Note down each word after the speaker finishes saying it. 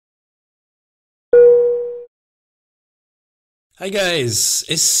Hi guys,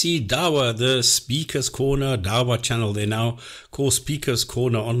 SCDawah, the Speaker's Corner Dawah channel, they now call Speaker's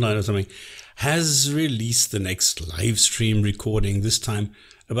Corner online or something, has released the next live stream recording, this time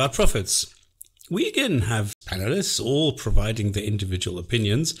about prophets. We again have panelists all providing their individual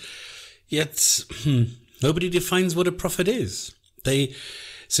opinions, yet nobody defines what a prophet is. They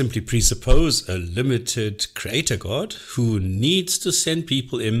simply presuppose a limited creator God who needs to send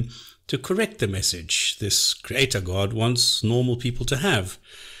people in to correct the message this creator God wants normal people to have,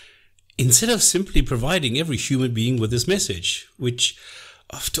 instead of simply providing every human being with this message, which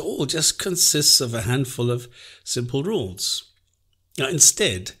after all just consists of a handful of simple rules. Now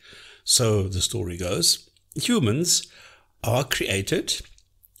instead, so the story goes, humans are created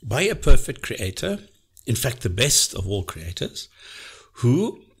by a perfect creator, in fact the best of all creators,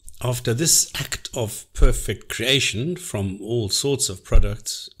 who, after this act of perfect creation from all sorts of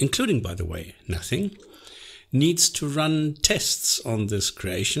products, including, by the way, nothing, needs to run tests on this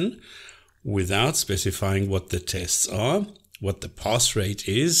creation without specifying what the tests are, what the pass rate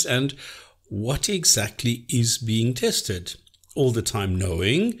is, and what exactly is being tested, all the time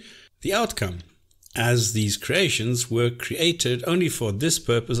knowing the outcome, as these creations were created only for this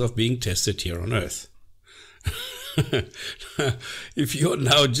purpose of being tested here on Earth. If you're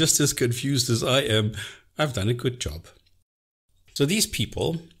now just as confused as I am, I've done a good job. So these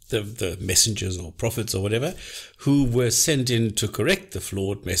people, the messengers or prophets or whatever, who were sent in to correct the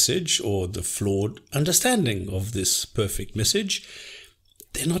flawed message or the flawed understanding of this perfect message,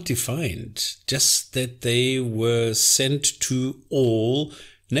 they're not defined, just that they were sent to all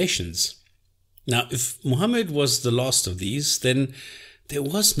nations. Now, if Muhammad was the last of these, then there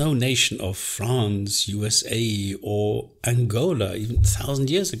was no nation of France, USA, or Angola even 1,000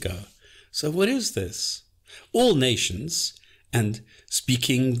 years ago. So what is this? All nations, and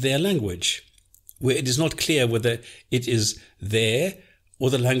speaking their language, where it is not clear whether it is their or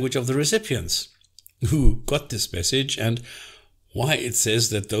the language of the recipients who got this message, and why it says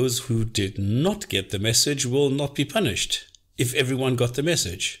that those who did not get the message will not be punished if everyone got the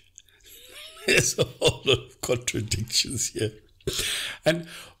message. There's a whole lot of contradictions here. And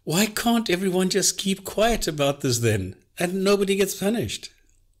why can't everyone just keep quiet about this then, and nobody gets punished?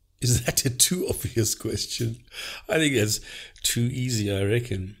 Is that a too obvious question? I think that's too easy, I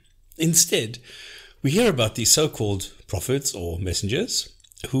reckon. Instead, we hear about these so-called prophets or messengers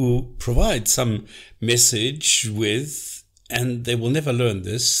who provide some message with, and they will never learn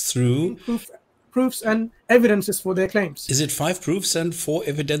this, through proofs and evidences for their claims. Is it 5 proofs and 4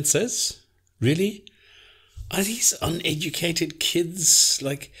 evidences? Really? Are these uneducated kids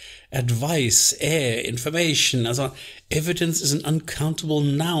like advice, air, information? Also, evidence is an uncountable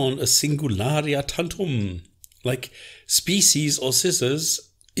noun, a singularia tantum. Like species or scissors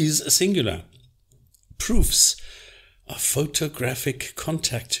is a singular. Proofs are photographic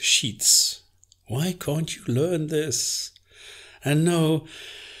contact sheets. Why can't you learn this? And no,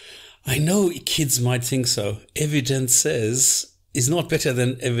 I know kids might think so. Evidence says is not better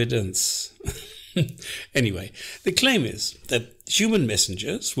than evidence. Anyway, the claim is that human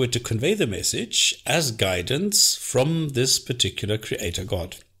messengers were to convey the message as guidance from this particular creator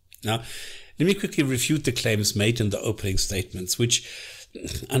God. Now, let me quickly refute the claims made in the opening statements, which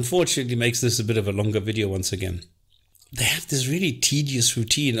unfortunately makes this a bit of a longer video once again. They have this really tedious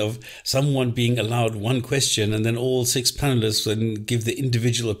routine of someone being allowed one question and then all 6 panelists then give the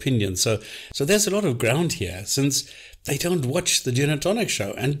individual opinion. So there's a lot of ground here, since they don't watch the Jinn&Tonic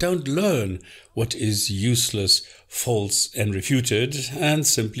show and don't learn what is useless, false and refuted, and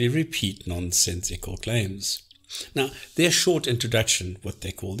simply repeat nonsensical claims. Now, their short introduction, what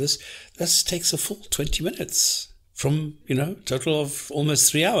they call this takes a full 20 minutes from, total of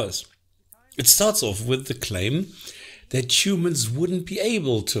almost 3 hours. It starts off with the claim that humans wouldn't be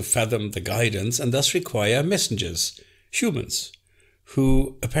able to fathom the guidance and thus require messengers, humans,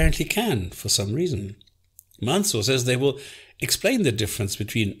 who apparently can for some reason. Mansour says they will explain the difference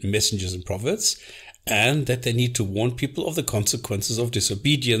between messengers and prophets, and that they need to warn people of the consequences of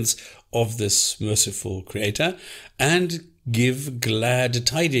disobedience of this merciful creator, and give glad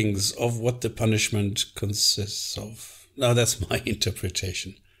tidings of what the punishment consists of. Now that's my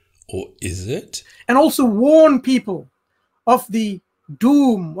interpretation. Or is it? And also warn people of the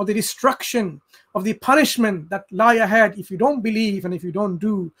doom or the destruction of the punishment that lie ahead if you don't believe and if you don't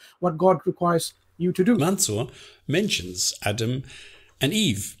do what God requires you to do. Mansour mentions Adam and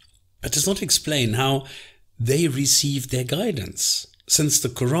Eve, but does not explain how they received their guidance, since the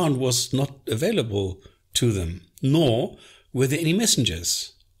Qur'an was not available to them, nor were there any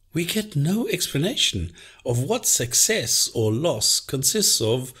messengers. We get no explanation of what success or loss consists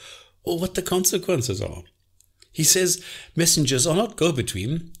of, or what the consequences are. He says messengers are not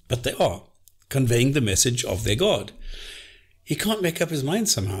go-between, but they are, conveying the message of their God. He can't make up his mind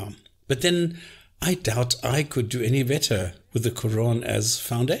somehow. But then I doubt I could do any better with the Qur'an as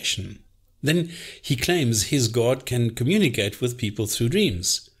foundation. Then he claims his God can communicate with people through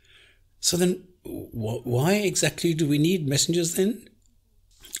dreams. So then why exactly do we need messengers then?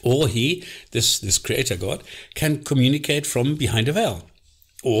 Or he, this creator God, can communicate from behind a veil,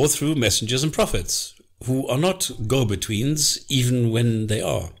 or through messengers and prophets, who are not go-betweens even when they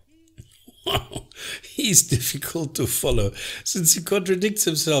are. Wow, he's difficult to follow since he contradicts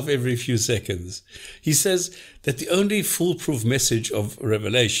himself every few seconds. He says that the only foolproof message of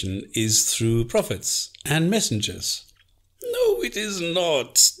revelation is through prophets and messengers. No, it is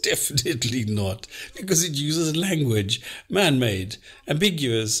not. Definitely not. Because it uses language, man-made,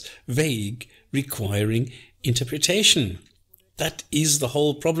 ambiguous, vague, requiring interpretation. That is the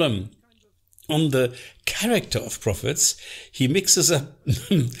whole problem. On the character of prophets, he mixes up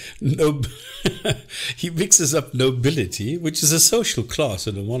nobility, which is a social class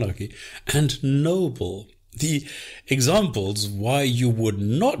in a monarchy, and noble. The examples why you would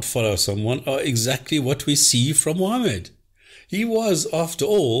not follow someone are exactly what we see from Muhammad. He was, after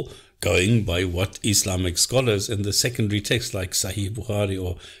all, going by what Islamic scholars in the secondary texts like Sahih Bukhari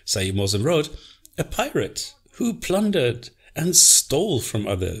or Sahih Muslim wrote, a pirate who plundered and stole from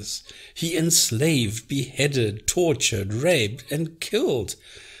others. He enslaved, beheaded, tortured, raped, and killed.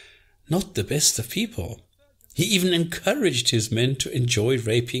 Not the best of people. He even encouraged his men to enjoy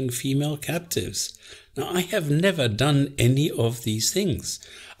raping female captives. Now, I have never done any of these things.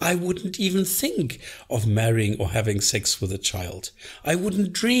 I wouldn't even think of marrying or having sex with a child. I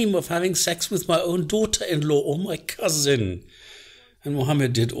wouldn't dream of having sex with my own daughter-in-law or my cousin. And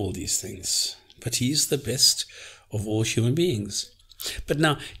Muhammad did all these things. But he is the best of all human beings. But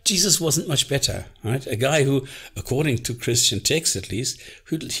now, Jesus wasn't much better, right? A guy who, according to Christian texts at least,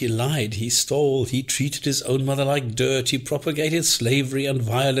 he lied, he stole, he treated his own mother like dirt, he propagated slavery and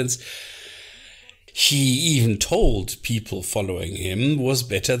violence. He even told people following him was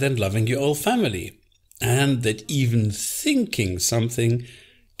better than loving your old family, and that even thinking something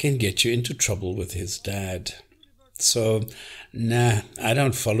can get you into trouble with his dad. So, nah, I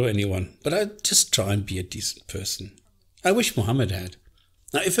don't follow anyone, but I just try and be a decent person. I wish Muhammad had.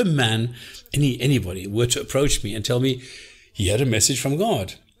 Now, if a man, anybody, were to approach me and tell me he had a message from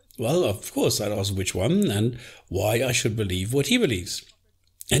God, well, of course, I'd ask which one and why I should believe what he believes.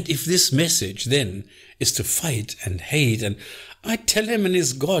 And if this message then is to fight and hate, and I tell him and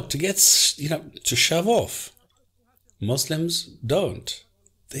his God to get, to shove off. Muslims don't.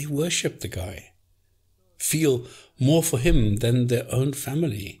 They worship the guy, feel more for him than their own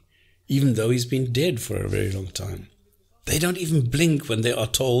family, even though he's been dead for a very long time. They don't even blink when they are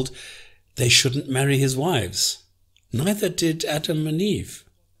told they shouldn't marry his wives. Neither did Adam and Eve.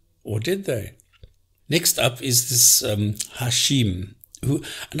 Or did they? Next up is this Hashim, who,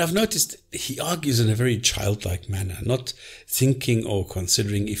 and I've noticed he argues in a very childlike manner, not thinking or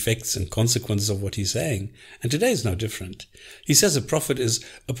considering effects and consequences of what he's saying. And today is no different. He says a prophet is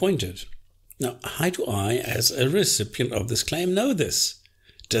appointed. Now, how do I, as a recipient of this claim, know this?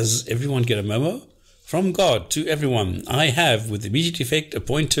 Does everyone get a memo? From God to everyone, I have, with immediate effect,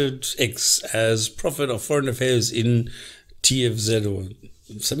 appointed X as Prophet of Foreign Affairs in TFZ or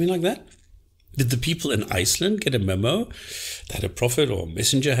something like that? Did the people in Iceland get a memo that a prophet or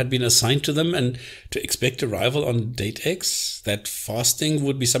messenger had been assigned to them and to expect arrival on date X? That fasting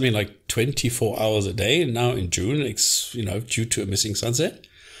would be something like 24 hours a day now in June, due to a missing sunset?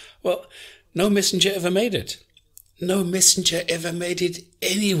 Well, no messenger ever made it. No messenger ever made it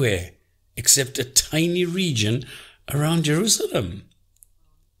anywhere except a tiny region around Jerusalem.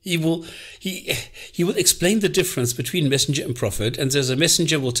 He will explain the difference between messenger and prophet, and says a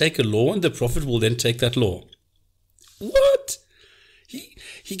messenger will take a law and the prophet will then take that law. What?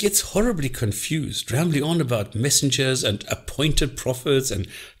 He gets horribly confused, rambling on about messengers and appointed prophets and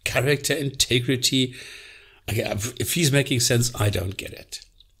character integrity. Okay, if he's making sense, I don't get it.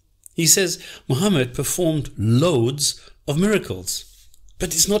 He says Muhammad performed loads of miracles,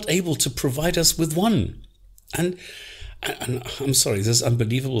 but is not able to provide us with one. And I'm sorry, this is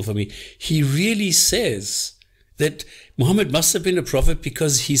unbelievable for me. He really says that Muhammad must have been a prophet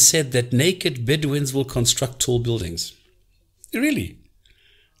because he said that naked Bedouins will construct tall buildings. Really?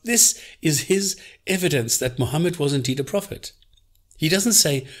 This is his evidence that Muhammad was indeed a prophet. He doesn't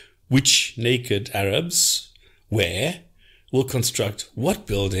say which naked Arabs, where, will construct what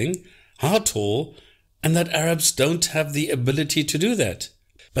building, how tall, and that Arabs don't have the ability to do that,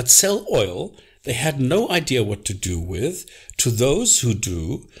 but sell oil they had no idea what to do with, to those who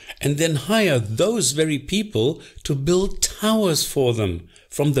do, and then hire those very people to build towers for them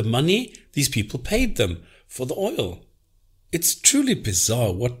from the money these people paid them for the oil. It's truly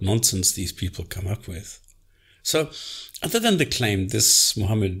bizarre what nonsense these people come up with. So, other than the claim this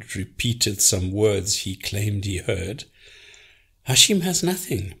Muhammad repeated some words he claimed he heard, Hashim has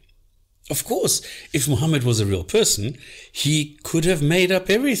nothing. Of course, if Muhammad was a real person, he could have made up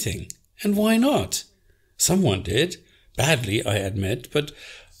everything. And why not? Someone did. Badly, I admit, but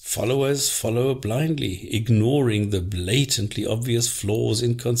followers follow blindly, ignoring the blatantly obvious flaws,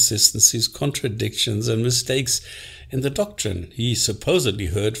 inconsistencies, contradictions, and mistakes in the doctrine he supposedly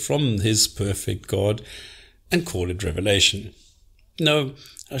heard from his perfect God and call it revelation. No,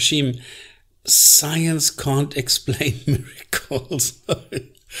 Hashim, science can't explain miracles.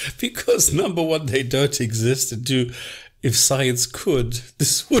 Because number one, they don't exist, and two, if science could,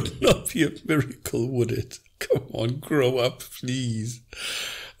 this would not be a miracle, would it? Come on, grow up, please.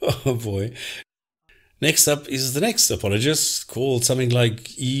 Oh boy. Next up is the next apologist, called something like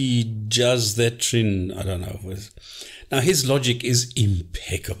Censored. I don't know. Now his logic is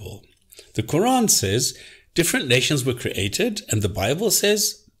impeccable. The Qur'an says different nations were created, and the Bible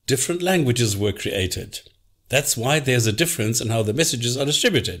says different languages were created. That's why there's a difference in how the messages are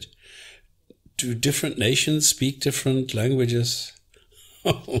distributed. Do different nations speak different languages?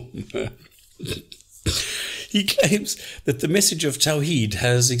 Oh, man. He claims that the message of Tawheed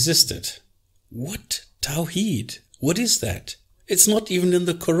has existed. What Tawheed? What is that? It's not even in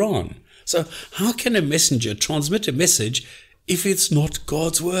the Quran. So how can a messenger transmit a message if it's not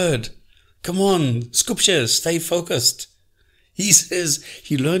God's word? Come on, scriptures, stay focused. He says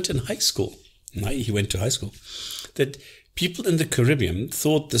he learned in high school. He went to high school, that people in the Caribbean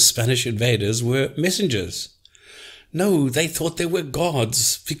thought the Spanish invaders were messengers. No, they thought they were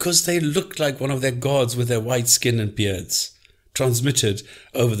gods because they looked like one of their gods with their white skin and beards, transmitted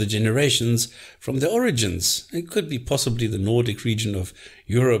over the generations from their origins. It could be possibly the Nordic region of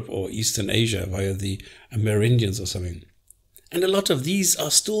Europe or Eastern Asia via the Amerindians or something. And a lot of these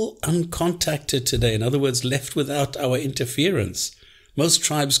are still uncontacted today, in other words, left without our interference. Most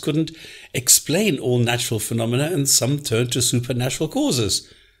tribes couldn't explain all natural phenomena, and some turned to supernatural causes.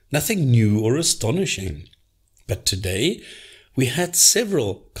 Nothing new or astonishing. But today, we had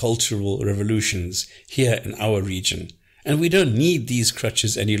several cultural revolutions here in our region, and we don't need these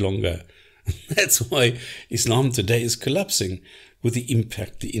crutches any longer. That's why Islam today is collapsing with the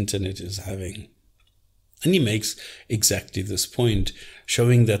impact the internet is having. And he makes exactly this point,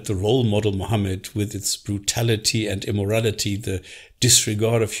 showing that the role model Muhammad, with its brutality and immorality, the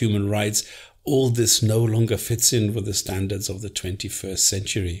disregard of human rights, all this no longer fits in with the standards of the 21st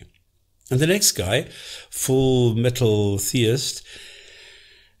century. And the next guy, Full Metal Theist,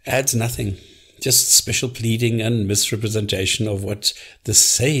 adds nothing, just special pleading and misrepresentation of what the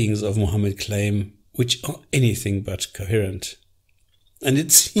sayings of Muhammad claim, which are anything but coherent. And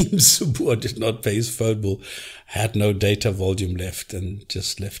it seems Subur did not pay his phone bill, had no data volume left, and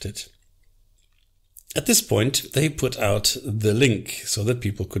just left it. At this point, they put out the link so that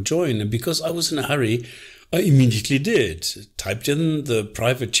people could join. And because I was in a hurry, I immediately did. Typed in the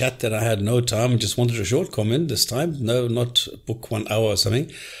private chat that I had no time, just wanted a short comment this time. No, not book 1 hour or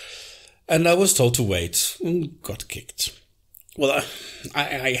something. And I was told to wait and got kicked. Well,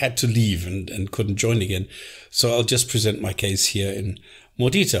 I had to leave and couldn't join again. So I'll just present my case here in more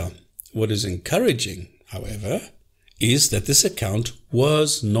detail. What is encouraging, however, is that this account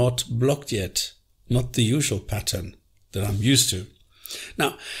was not blocked yet. Not the usual pattern that I'm used to.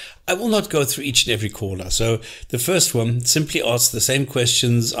 Now, I will not go through each and every caller. So the first one simply asks the same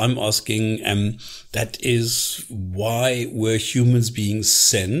questions I'm asking. That is, why were humans being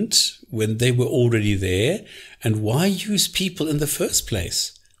sent when they were already there? And why use people in the first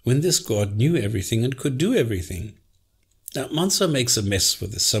place when this God knew everything and could do everything? Now, Mansour makes a mess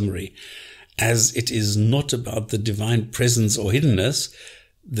with the summary, as it is not about the divine presence or hiddenness,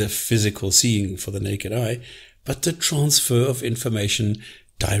 the physical seeing for the naked eye, but the transfer of information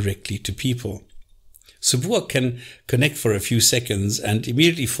directly to people. Subur can connect for a few seconds and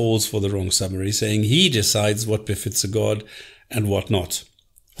immediately falls for the wrong summary, saying he decides what befits a God and what not.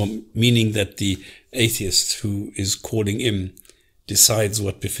 Or meaning that the atheist who is calling him decides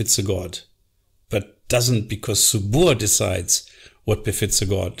what befits a God, but doesn't because Subur decides what befits a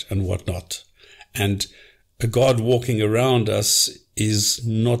God and what not. And a God walking around us is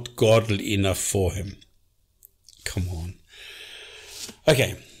not godly enough for him. Come on.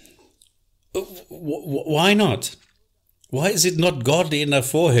 Okay. Why not? Why is it not godly enough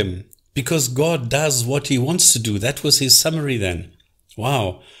for him? Because God does what he wants to do. That was his summary then.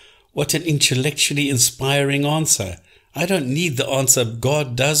 Wow. What an intellectually inspiring answer. I don't need the answer,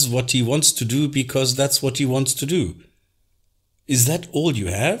 God does what he wants to do because that's what he wants to do. Is that all you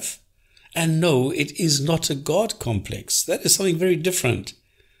have? And no, it is not a God complex. That is something very different.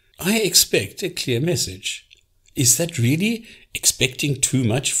 I expect a clear message. Is that really expecting too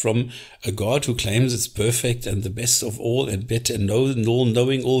much from a God who claims it's perfect and the best of all and better and all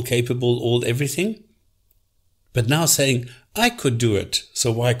knowing, all capable, all everything? But now saying, I could do it,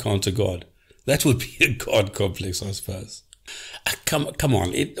 so why can't a God? That would be a God complex, I suppose. Come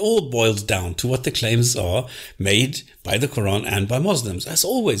on, it all boils down to what the claims are made by the Qur'an and by Muslims. As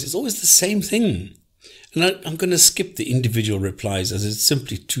always, it's always the same thing. And I'm going to skip the individual replies as it's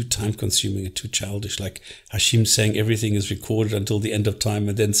simply too time-consuming and too childish, like Hashim saying everything is recorded until the end of time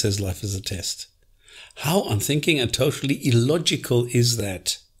and then says life is a test. How unthinking and totally illogical is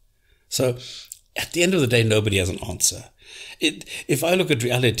that? So, at the end of the day, nobody has an answer. If I look at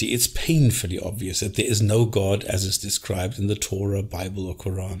reality, it's painfully obvious that there is no God as is described in the Torah, Bible, or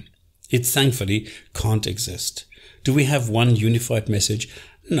Quran. It thankfully can't exist. Do we have one unified message?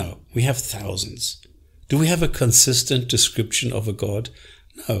 No, we have thousands. Do we have a consistent description of a God?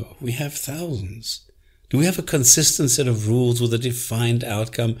 No, we have thousands. Do we have a consistent set of rules with a defined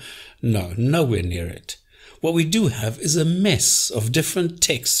outcome? No, nowhere near it. What we do have is a mess of different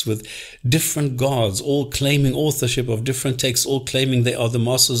texts with different gods, all claiming authorship of different texts, all claiming they are the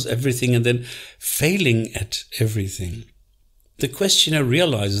masters of everything and then failing at everything. The questioner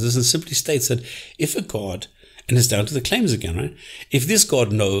realizes this and simply states that if a God, and it's down to the claims again, right? If this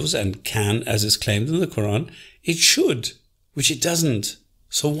God knows and can, as is claimed in the Quran, it should, which it doesn't.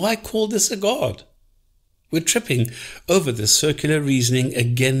 So why call this a God? We're tripping over this circular reasoning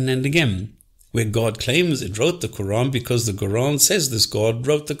again and again, where God claims it wrote the Quran because the Quran says this God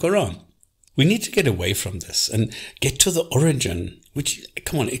wrote the Quran. We need to get away from this and get to the origin, which,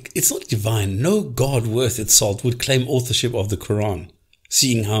 come on, it's not divine. No God worth its salt would claim authorship of the Quran,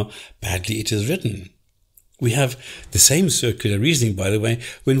 seeing how badly it is written. We have the same circular reasoning, by the way,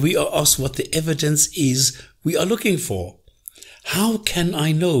 when we are asked what the evidence is we are looking for. How can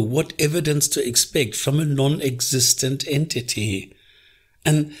I know what evidence to expect from a non-existent entity?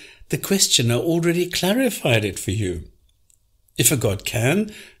 And the questioner already clarified it for you. If a God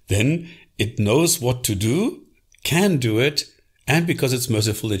can, then it knows what to do, can do it, and because it's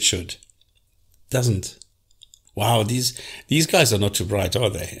merciful, it should. Doesn't. Wow, these guys are not too bright, are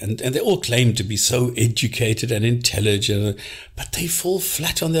they? And they all claim to be so educated and intelligent, but they fall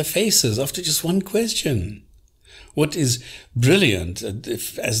flat on their faces after just one question. What is brilliant,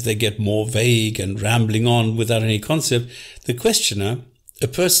 as they get more vague and rambling on without any concept, the questioner, a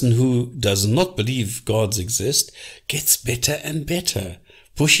person who does not believe gods exist, gets better and better,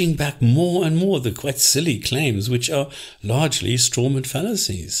 pushing back more and more the quite silly claims, which are largely strawman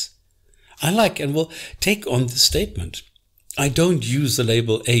fallacies. I like and will take on this statement. I don't use the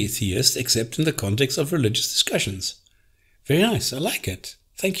label atheist except in the context of religious discussions. Very nice, I like it.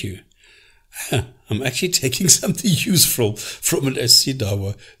 Thank you. I'm actually taking something useful from an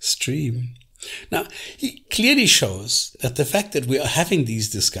SCDawah stream. Now, he clearly shows that the fact that we are having these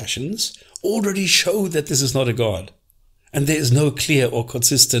discussions already show that this is not a God, and there is no clear or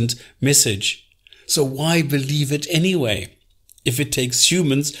consistent message. So why believe it anyway, if it takes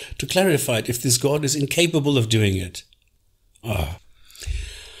humans to clarify it, if this God is incapable of doing it?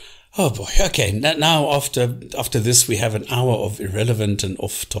 Oh boy. Okay, now after this we have an hour of irrelevant and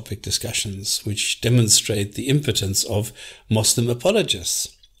off-topic discussions which demonstrate the impotence of Muslim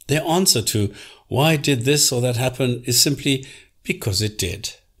apologists. Their answer to why did this or that happen is simply because it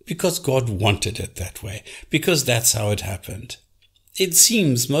did. Because God wanted it that way. Because that's how it happened. It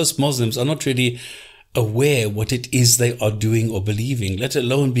seems most Muslims are not really aware what it is they are doing or believing, let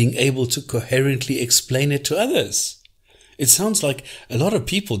alone being able to coherently explain it to others. It sounds like a lot of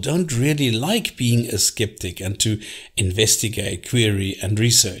people don't really like being a skeptic and to investigate, query, and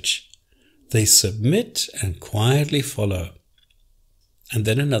research. They submit and quietly follow. And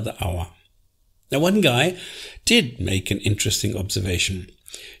then another hour. Now, one guy did make an interesting observation.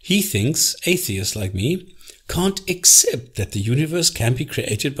 He thinks atheists like me can't accept that the universe can be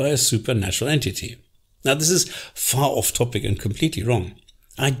created by a supernatural entity. Now, this is far off topic and completely wrong.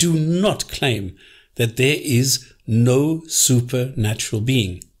 I do not claim that there is no supernatural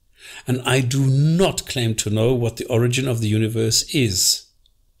being, and I do not claim to know what the origin of the universe is.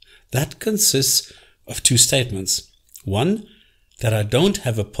 That consists of two statements. One, that I don't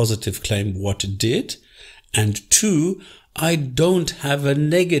have a positive claim what did, and two, I don't have a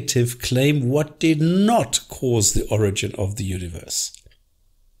negative claim what did not cause the origin of the universe.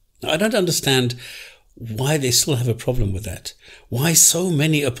 Now, I don't understand why they still have a problem with that. Why so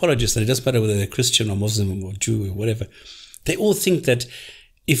many apologists, and it doesn't matter whether they're Christian or Muslim or Jew or whatever, they all think that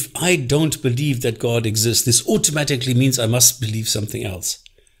if I don't believe that God exists, this automatically means I must believe something else.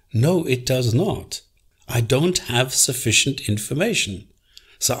 No, it does not. I don't have sufficient information.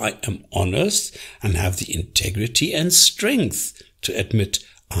 So I am honest and have the integrity and strength to admit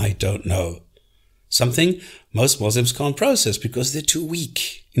I don't know. Something most Muslims can't process because they're too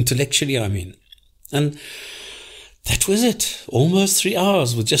weak, intellectually I mean. And that was it. Almost 3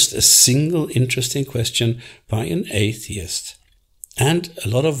 hours with just a single interesting question by an atheist. And a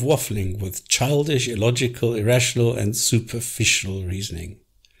lot of waffling with childish, illogical, irrational and superficial reasoning,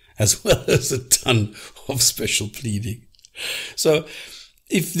 as well as a ton of special pleading. So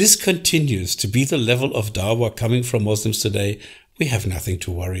if this continues to be the level of dawah coming from Muslims today, we have nothing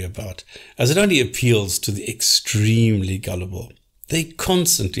to worry about, as it only appeals to the extremely gullible. They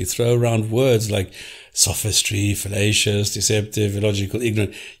constantly throw around words like sophistry, fallacious, deceptive, illogical,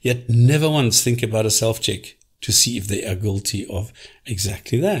 ignorant, yet never once think about a self-check to see if they are guilty of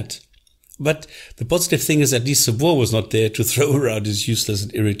exactly that. But the positive thing is at least Sabor was not there to throw around his useless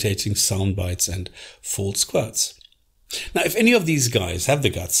and irritating sound bites and false quotes. Now, if any of these guys have the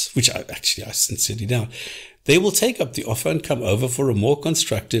guts, which I sincerely doubt, they will take up the offer and come over for a more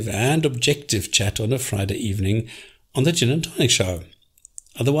constructive and objective chat on a Friday evening on the Jinn&Tonic show.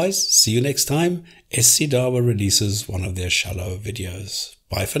 Otherwise, see you next time SCDawah releases one of their shallow videos.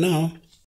 Bye for now.